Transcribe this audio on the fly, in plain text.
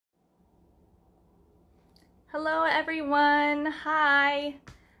Hello everyone, hi.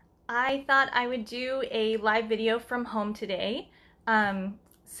 I thought I would do a live video from home today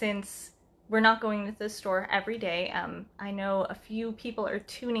since we're not going to the store every day. I know a few people are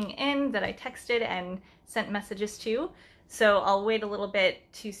tuning in that I texted and sent messages to, so I'll wait a little bit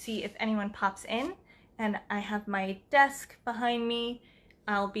to see if anyone pops in. And I have my desk behind me.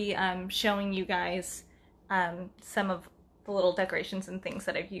 I'll be showing you guys some of the little decorations and things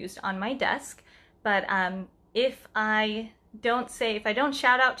that I've used on my desk. But if I don't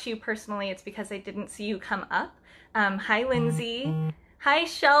shout out to you personally, it's because I didn't see you come up. Hi, Lindsay. Hi,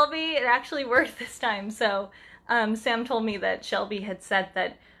 Shelby. It actually worked this time. So Sam told me that Shelby had said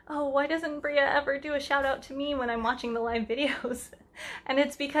that, oh, why doesn't Bria ever do a shout out to me when I'm watching the live videos? And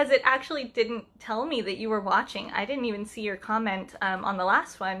it's because it actually didn't tell me that you were watching. I didn't even see your comment on the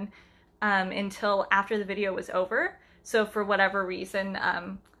last one until after the video was over. So for whatever reason,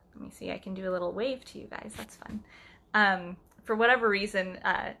 let me see, I can do a little wave to you guys, that's fun. For whatever reason,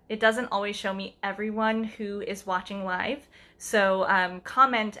 it doesn't always show me everyone who is watching live. So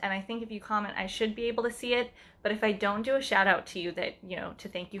comment, and I think if you comment, I should be able to see it. But if I don't do a shout out to you that, to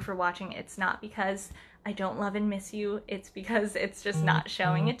thank you for watching, it's not because I don't love and miss you. It's because it's just not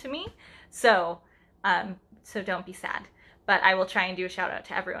showing it to me. So, so don't be sad. But I will try and do a shout out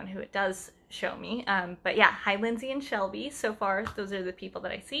to everyone who it does show me. But yeah, hi Lindsay and Shelby. So far, those are the people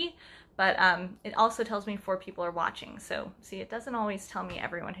that I see. But it also tells me 4 people are watching. So see, it doesn't always tell me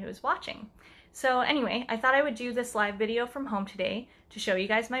everyone who is watching. So anyway, I thought I would do this live video from home today to show you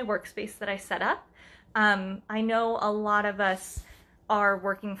guys my workspace that I set up. I know a lot of us are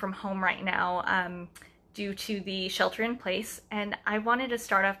working from home right now due to the shelter in place. And I wanted to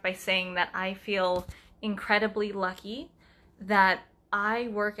start off by saying that I feel incredibly lucky that I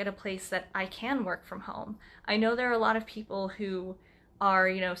work at a place that I can work from home. I know there are a lot of people who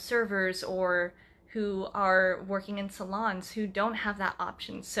are, servers or who are working in salons who don't have that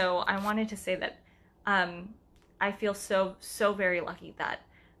option. So I wanted to say that I feel so very lucky that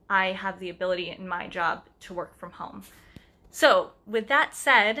I have the ability in my job to work from home. So with that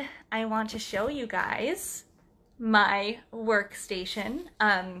said, I want to show you guys my workstation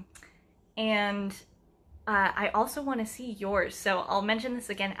and I also want to see yours. So I'll mention this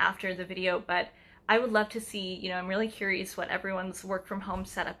again after the video, but I would love to see, I'm really curious what everyone's work from home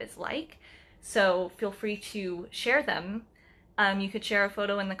setup is like. So feel free to share them. You could share a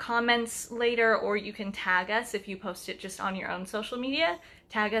photo in the comments later, or you can tag us if you post it just on your own social media.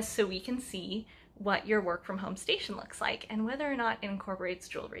 Tag us so we can see what your work from home station looks like and whether or not it incorporates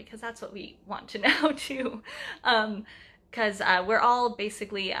jewelry, because that's what we want to know too. Because we're all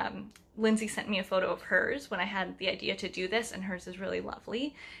basically, Lindsay sent me a photo of hers when I had the idea to do this, and hers is really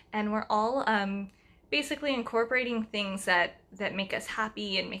lovely. And we're all basically incorporating things that make us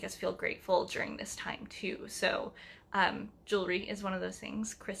happy and make us feel grateful during this time too. So jewelry is one of those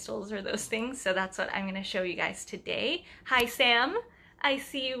things, crystals are those things. So that's what I'm gonna show you guys today. Hi Sam, I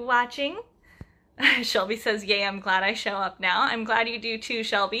see you watching. Shelby says, yay, I'm glad I show up now. I'm glad you do too,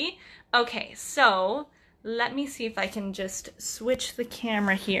 Shelby. Okay, so let me see if I can just switch the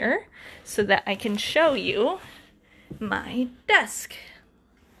camera here so that I can show you my desk.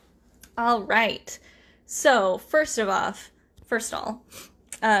 All right, so first of all,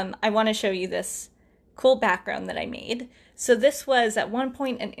 I want to show you this cool background that I made. So this was at one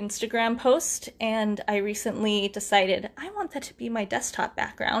point an Instagram post, and I recently decided I want that to be my desktop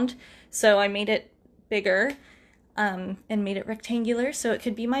background. So I made it bigger and made it rectangular so it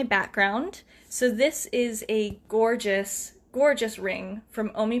could be my background. So this is a gorgeous, gorgeous ring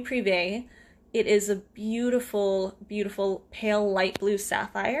from Omi Privé. It is a beautiful, beautiful pale light blue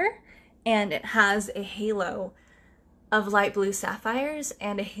sapphire, and it has a halo of light blue sapphires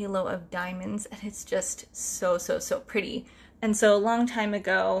and a halo of diamonds, and it's just so pretty. And so a long time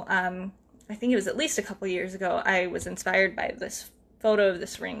ago, I think it was at least a couple years ago, I was inspired by this photo of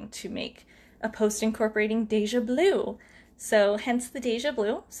this ring to make a post incorporating Deja Blue. So hence the Deja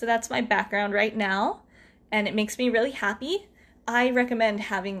Blue. So that's my background right now, and it makes me really happy. I recommend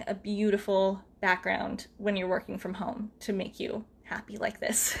having a beautiful background when you're working from home to make you happy like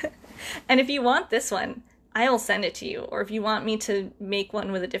this. And if you want this one, I'll send it to you. Or if you want me to make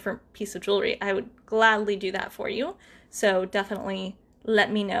one with a different piece of jewelry, I would gladly do that for you. So definitely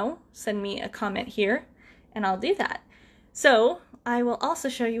let me know. Send me a comment here and I'll do that. So I will also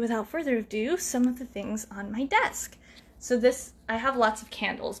show you, without further ado, some of the things on my desk. So this, I have lots of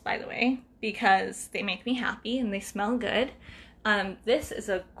candles, by the way, because they make me happy and they smell good. This is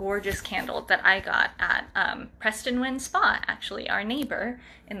a gorgeous candle that I got at Preston Wind Spa, actually, our neighbor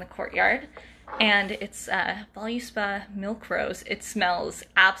in the courtyard. and it's Voluspa Milk Rose. It smells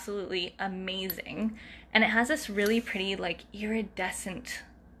absolutely amazing, and it has this really pretty, like, iridescent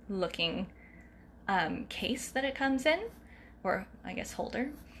looking case that it comes in, or I guess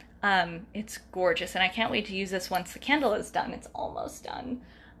holder. It's gorgeous, and I can't wait to use this once the candle is done. It's almost done.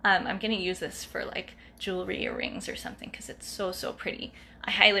 I'm gonna use this for like jewelry or rings or something because it's so, so pretty.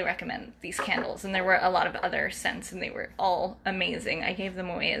 I highly recommend these candles, and there were a lot of other scents and they were all amazing. I gave them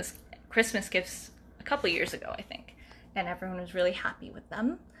away as Christmas gifts a couple years ago, I think, and everyone was really happy with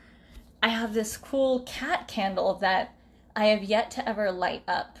them. I have this cool cat candle that I have yet to ever light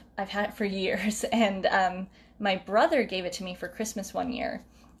up. I've had it for years, and my brother gave it to me for Christmas one year,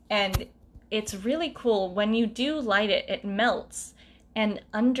 and it's really cool. When you do light it, it melts, and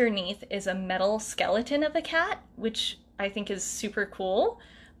underneath is a metal skeleton of a cat, which I think is super cool.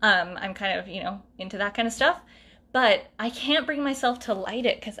 I'm kind of, into that kind of stuff, but I can't bring myself to light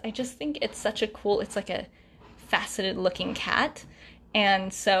it because I just think it's such a cool, it's like a faceted looking cat.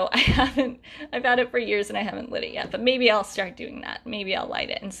 And so I've had it for years and I haven't lit it yet, but maybe I'll start doing that. Maybe I'll light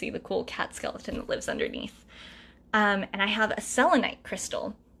it and see the cool cat skeleton that lives underneath. And I have a selenite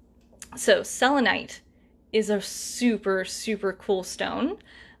crystal. So selenite is a super, super cool stone.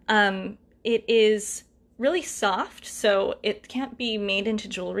 It is really soft, so it can't be made into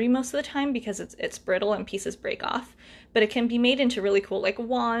jewelry most of the time because it's brittle and pieces break off, but it can be made into really cool, like,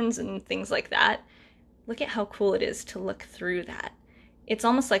 wands and things like that. Look at how cool it is to look through that. It's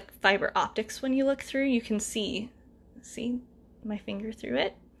almost like fiber optics when you look through. You can see my finger through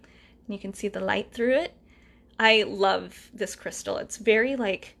it, and you can see the light through it. I love this crystal. It's very,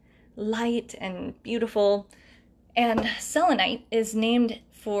 like, light and beautiful. And selenite is named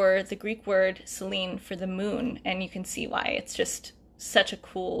for the Greek word selene, for the moon, and you can see why. It's just such a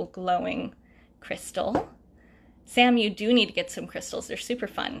cool, glowing crystal. Sam, you do need to get some crystals. They're super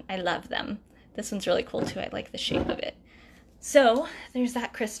fun. I love them. This one's really cool too. I like the shape of it. So there's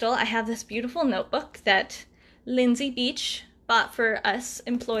that crystal. I have this beautiful notebook that Lindsay Beach bought for us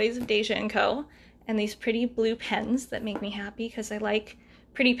employees of Deja Co, and these pretty blue pens that make me happy because I like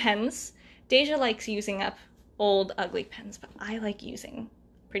pretty pens. Deja likes using up old, ugly pens, but I like using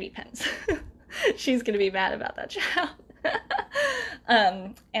pretty pens. She's gonna be mad about that, child.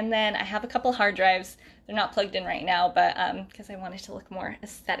 And then I have a couple hard drives. They're not plugged in right now, but because I wanted to look more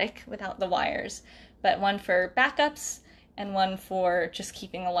aesthetic without the wires. But one for backups and one for just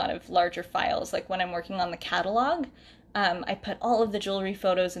keeping a lot of larger files. Like when I'm working on the catalog, I put all of the jewelry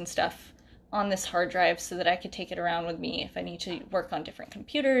photos and stuff on this hard drive so that I could take it around with me if I need to work on different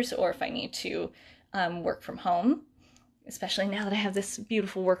computers or if I need to work from home, especially now that I have this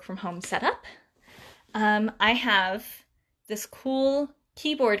beautiful work from home setup. I have this cool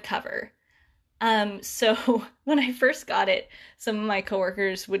keyboard cover. So when I first got it, some of my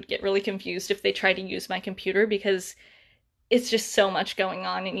coworkers would get really confused if they tried to use my computer because it's just so much going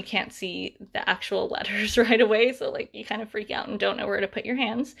on and you can't see the actual letters right away. So like you kind of freak out and don't know where to put your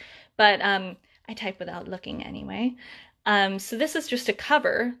hands. But I type without looking anyway. So this is just a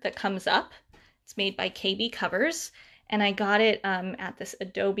cover that comes up. It's made by KB Covers, and I got it at this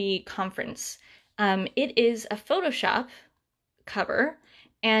Adobe conference. It is a Photoshop cover,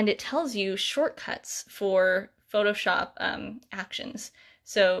 and it tells you shortcuts for Photoshop actions.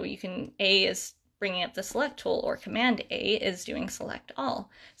 So you can, A is bringing up the select tool, or Command A is doing select all.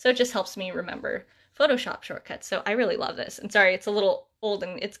 So it just helps me remember Photoshop shortcuts. So I really love this. And sorry, it's a little old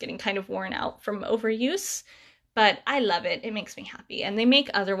and it's getting kind of worn out from overuse, but I love it. It makes me happy. And they make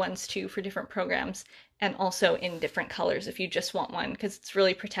other ones too for different programs and also in different colors if you just want one, because it's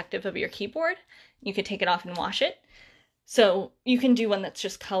really protective of your keyboard. You could take it off and wash it. So you can do one that's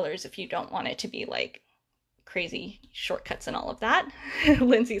just colors if you don't want it to be like crazy shortcuts and all of that.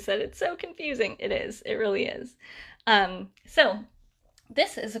 Lindsay said it's so confusing. It is. It really is. So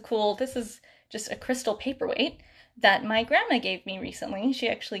this is this is just a crystal paperweight that my grandma gave me recently. She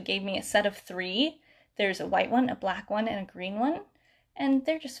actually gave me a set of 3. There's a white one, a black one, and a green one. And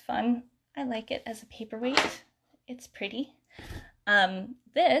they're just fun. I like it as a paperweight. It's pretty.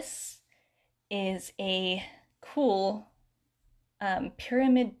 This is a cool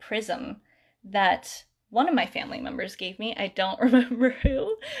pyramid prism that one of my family members gave me. I don't remember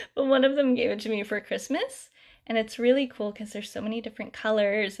who, but one of them gave it to me for Christmas. And it's really cool because there's so many different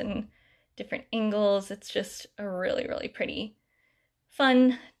colors and different angles. It's just a really, really pretty,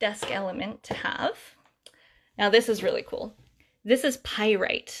 fun desk element to have. Now this is really cool. This is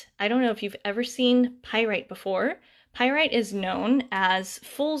pyrite. I don't know if you've ever seen pyrite before. Pyrite is known as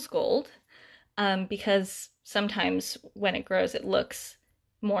fool's gold because sometimes when it grows it looks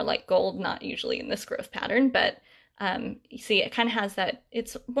more like gold, not usually in this growth pattern, but You see, it kind of has that,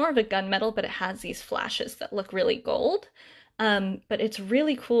 it's more of a gunmetal, but it has these flashes that look really gold. But it's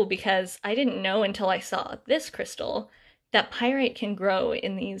really cool because I didn't know until I saw this crystal that pyrite can grow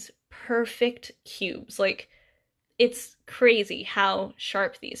in these perfect cubes. Like, it's crazy how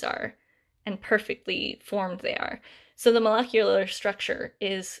sharp these are and perfectly formed they are. So the molecular structure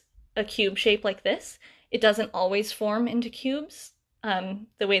is a cube shape like this. It doesn't always form into cubes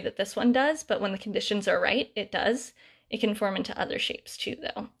the way that this one does, but when the conditions are right, it does. It can form into other shapes too,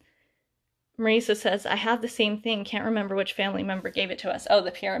 though. Marisa says, I have the same thing. Can't remember which family member gave it to us. Oh,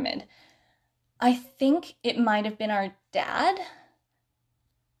 the pyramid. I think it might have been our dad,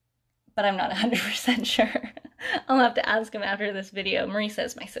 but I'm not 100% sure. I'll have to ask him after this video. Marisa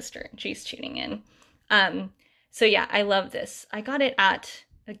is my sister, and she's tuning in. So yeah, I love this. I got it at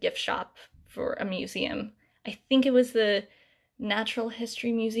a gift shop for a museum. I think it was the Natural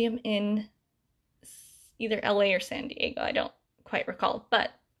History Museum in either LA or San Diego. I don't quite recall,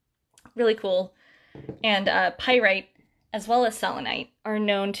 but really cool. And pyrite, as well as selenite, are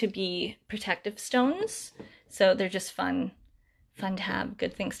known to be protective stones. So they're just fun to have,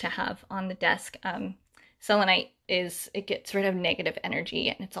 good things to have on the desk. Selenite it gets rid of negative energy,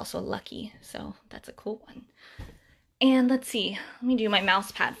 and it's also lucky. So that's a cool one. And let's see, let me do my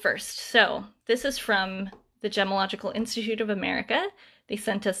mouse pad first. So this is from the Gemological Institute of America. They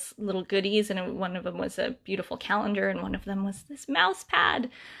sent us little goodies, and one of them was a beautiful calendar, and one of them was this mouse pad.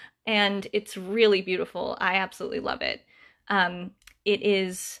 And it's really beautiful. I absolutely love it. It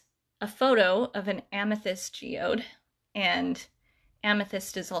is a photo of an amethyst geode, and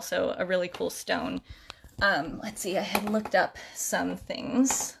amethyst is also a really cool stone. Let's see, I had looked up some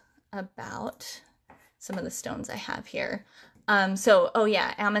things about some of the stones I have here. Oh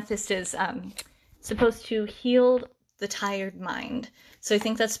yeah, amethyst is supposed to heal the tired mind. So I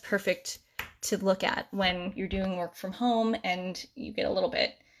think that's perfect to look at when you're doing work from home and you get a little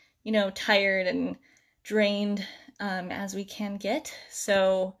bit, tired and drained, as we can get.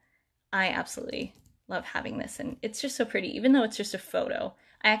 So I absolutely love having this, and it's just so pretty, even though it's just a photo.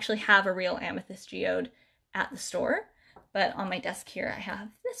 I actually have a real amethyst geode at the store, but on my desk here I have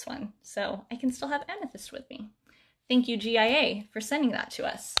this one, so I can still have amethyst with me. Thank you, GIA, for sending that to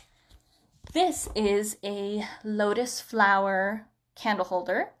us. This is a lotus flower candle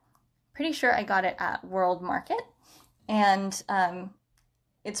holder. Pretty sure I got it at World Market, and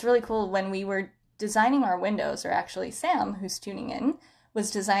it's really cool. When we were designing our windows, or actually Sam, who's tuning in, was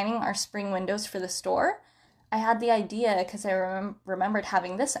designing our spring windows for the store, I had the idea, because I remembered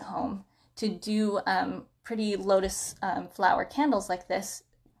having this at home, to do pretty lotus flower candles like this,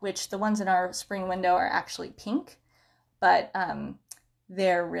 which the ones in our spring window are actually pink, but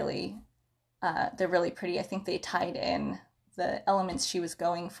they're really pretty. I think they tied in the elements she was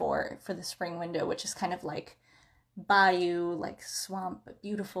going for the spring window, which is kind of like bayou, like swamp, but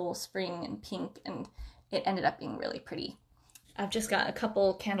beautiful spring and pink, and it ended up being really pretty. I've just got a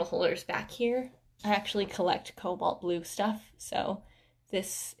couple candle holders back here. I actually collect cobalt blue stuff, so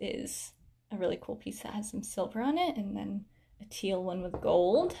this is a really cool piece that has some silver on it, and then a teal one with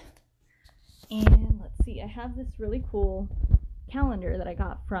gold. And let's see, I have this really cool calendar that I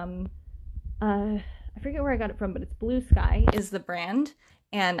got from, I forget where I got it from, but it's Blue Sky is the brand,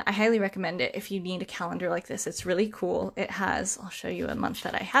 and I highly recommend it if you need a calendar like this. It's really cool. It has, I'll show you a month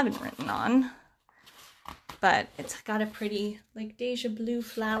that I haven't written on, but it's got a pretty like Deja blue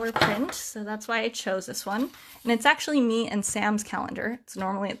flower print, so that's why I chose this one. And it's actually me and Sam's calendar. It's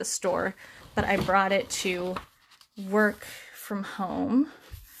normally at the store, but I brought it to work from home.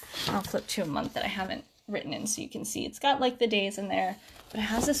 I'll flip to a month that I haven't written in so you can see. It's got like the days in there, but it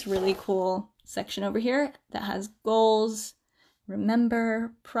has this really cool section over here that has goals,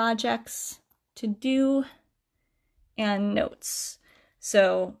 remember, projects, to do, and notes.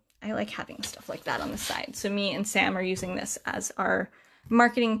 So I like having stuff like that on the side. So me and Sam are using this as our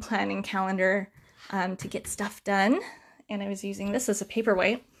marketing planning calendar to get stuff done. And I was using this as a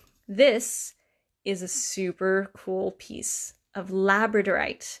paperweight. This is a super cool piece of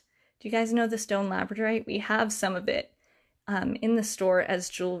labradorite. Do you guys know the stone labradorite? We have some of it in the store as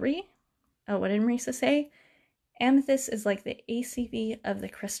jewelry. Oh, what did Marisa say? Amethyst is like the ACV of the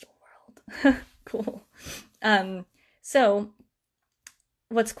crystal world. Cool. So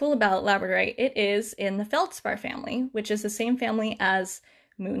what's cool about labradorite, it is in the feldspar family, which is the same family as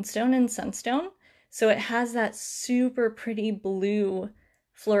moonstone and sunstone. So it has that super pretty blue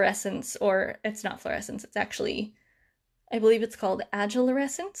fluorescence, or it's not fluorescence, it's actually, I believe it's called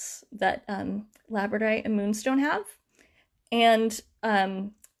agilurescence, that labradorite and moonstone have. And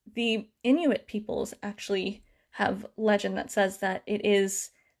the Inuit peoples actually have legend that says that it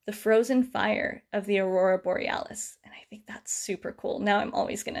is the frozen fire of the Aurora Borealis. And I think that's super cool. Now I'm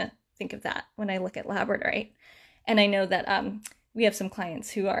always going to think of that when I look at labradorite. And I know that we have some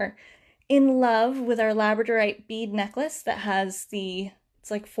clients who are in love with our labradorite bead necklace that has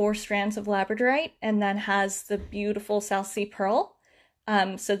it's like 4 strands of labradorite and then has the beautiful South Sea pearl.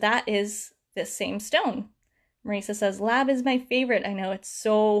 So that is this same stone. Marisa says, lab is my favorite. I know, it's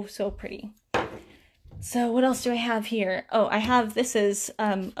so, so pretty. So what else do I have here? Oh, this is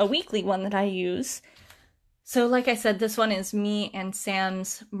a weekly one that I use. So like I said, this one is me and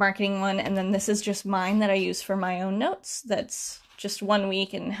Sam's marketing one, and then this is just mine that I use for my own notes. That's just 1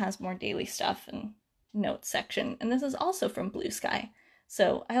 week and has more daily stuff and notes section. And this is also from Blue Sky.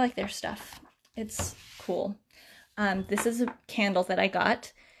 So I like their stuff. It's cool. This is a candle that I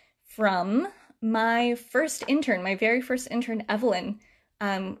got from my very first intern, Evelyn.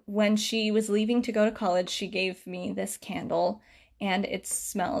 When she was leaving to go to college, she gave me this candle, and it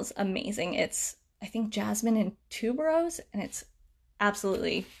smells amazing. It's, I think, jasmine and tuberose, and it's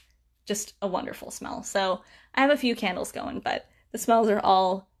absolutely just a wonderful smell. So I have a few candles going, but the smells are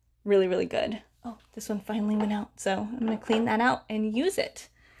all really, really good. Oh, this one finally went out, so I'm going to clean that out and use it.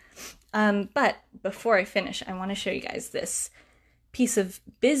 But before I finish, I want to show you guys this piece of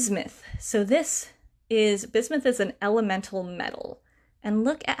bismuth. So bismuth is an elemental metal. And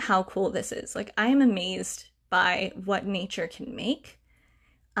look at how cool this is. Like, I am amazed by what nature can make.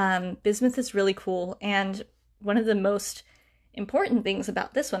 Bismuth is really cool. And one of the most important things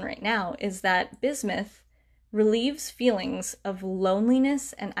about this one right now is that bismuth relieves feelings of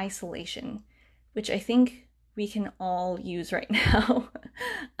loneliness and isolation, which I think we can all use right now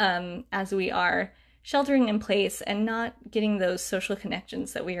as we are sheltering in place and not getting those social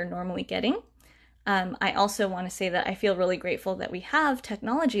connections that we are normally getting. I also want to say that I feel really grateful that we have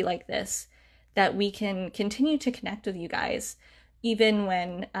technology like this, that we can continue to connect with you guys, even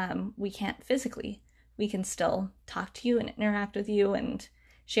when we can't physically. We can still talk to you and interact with you and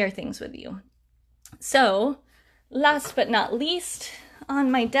share things with you. So, last but not least,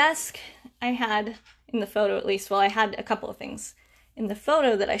 on my desk, I had, in the photo at least, well, I had a couple of things. In the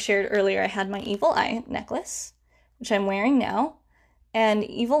photo that I shared earlier, I had my evil eye necklace, which I'm wearing now. And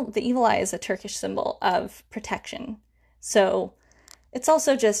the evil eye is a Turkish symbol of protection. So it's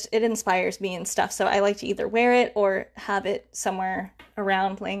also just, it inspires me and stuff. So I like to either wear it or have it somewhere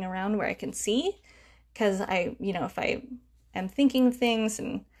around, laying around where I can see. Because if I am thinking of things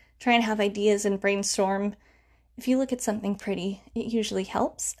and trying to have ideas and brainstorm, if you look at something pretty, it usually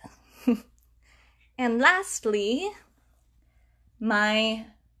helps. And lastly, my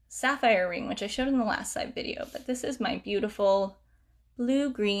sapphire ring, which I showed in the last side video, but this is my beautiful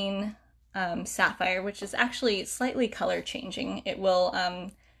blue-green sapphire, which is actually slightly color changing. It will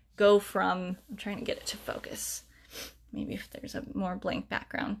go from, I'm trying to get it to focus, maybe if there's a more blank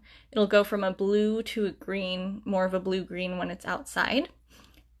background, it'll go from a blue to a green, more of a blue-green when it's outside.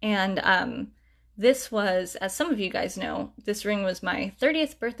 And this was, as some of you guys know, this ring was my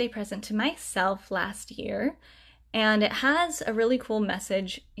 30th birthday present to myself last year. And it has a really cool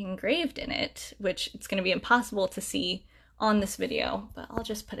message engraved in it, which it's going to be impossible to see on this video, but I'll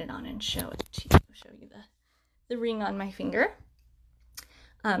just put it on and show it to you, show you the ring on my finger.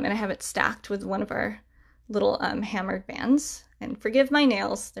 And I have it stacked with one of our little hammered bands. And forgive my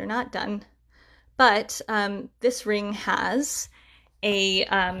nails, they're not done. But this ring has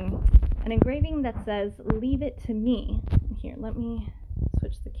an engraving that says, "Leave it to me." Here, let me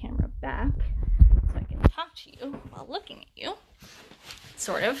switch the camera back so I can talk to you while looking at you.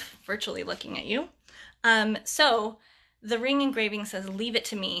 Sort of, virtually looking at you. So the ring engraving says, "Leave it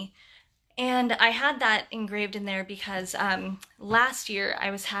to me." And I had that engraved in there because last year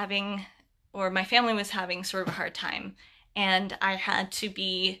I was having, or my family was having, sort of a hard time. And I had to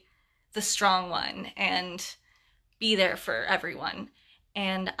be the strong one and be there for everyone.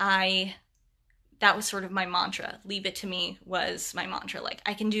 And that was sort of my mantra. Leave it to me was my mantra. Like,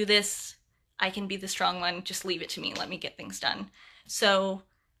 I can do this. I can be the strong one. Just leave it to me. Let me get things done. So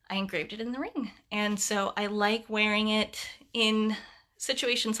I engraved it in the ring. And so I like wearing it in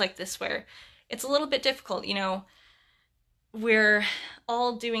situations like this where it's a little bit difficult. You know, we're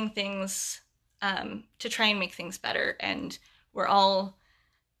all doing things to try and make things better. And we're all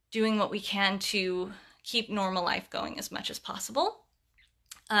doing what we can to keep normal life going as much as possible.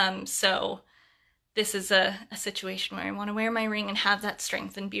 So this is a situation where I want to wear my ring and have that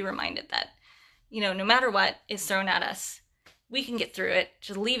strength and be reminded that, you know, no matter what is thrown at us, we can get through it.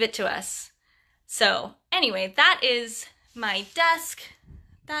 Just leave it to us. So anyway, that is my desk.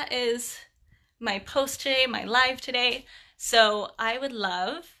 That is my post today, my live today. So I would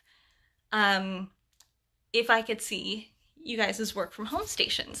love if I could see you guys' work from home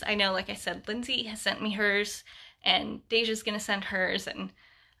stations. I know, like I said, Lindsay has sent me hers, and Deja's gonna send hers, and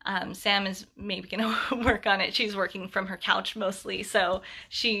Sam is maybe gonna work on it. She's working from her couch mostly, so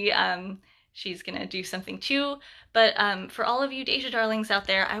she's gonna do something too. But for all of you Deja darlings out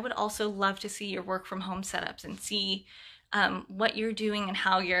there, I would also love to see your work from home setups and see what you're doing and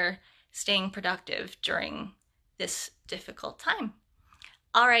how you're staying productive during this difficult time.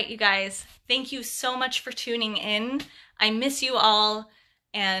 All right, you guys, thank you so much for tuning in. I miss you all,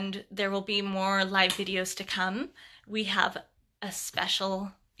 and there will be more live videos to come. We have a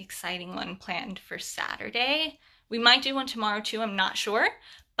special, exciting one planned for Saturday. We might do one tomorrow too, I'm not sure,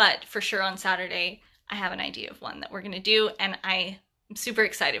 but for sure on Saturday, I have an idea of one that we're gonna do, and I'm super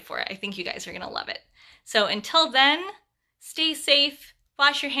excited for it. I think you guys are gonna love it. So until then, stay safe,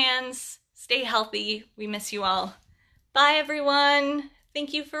 wash your hands, stay healthy. We miss you all. Bye, everyone.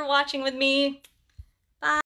 Thank you for watching with me.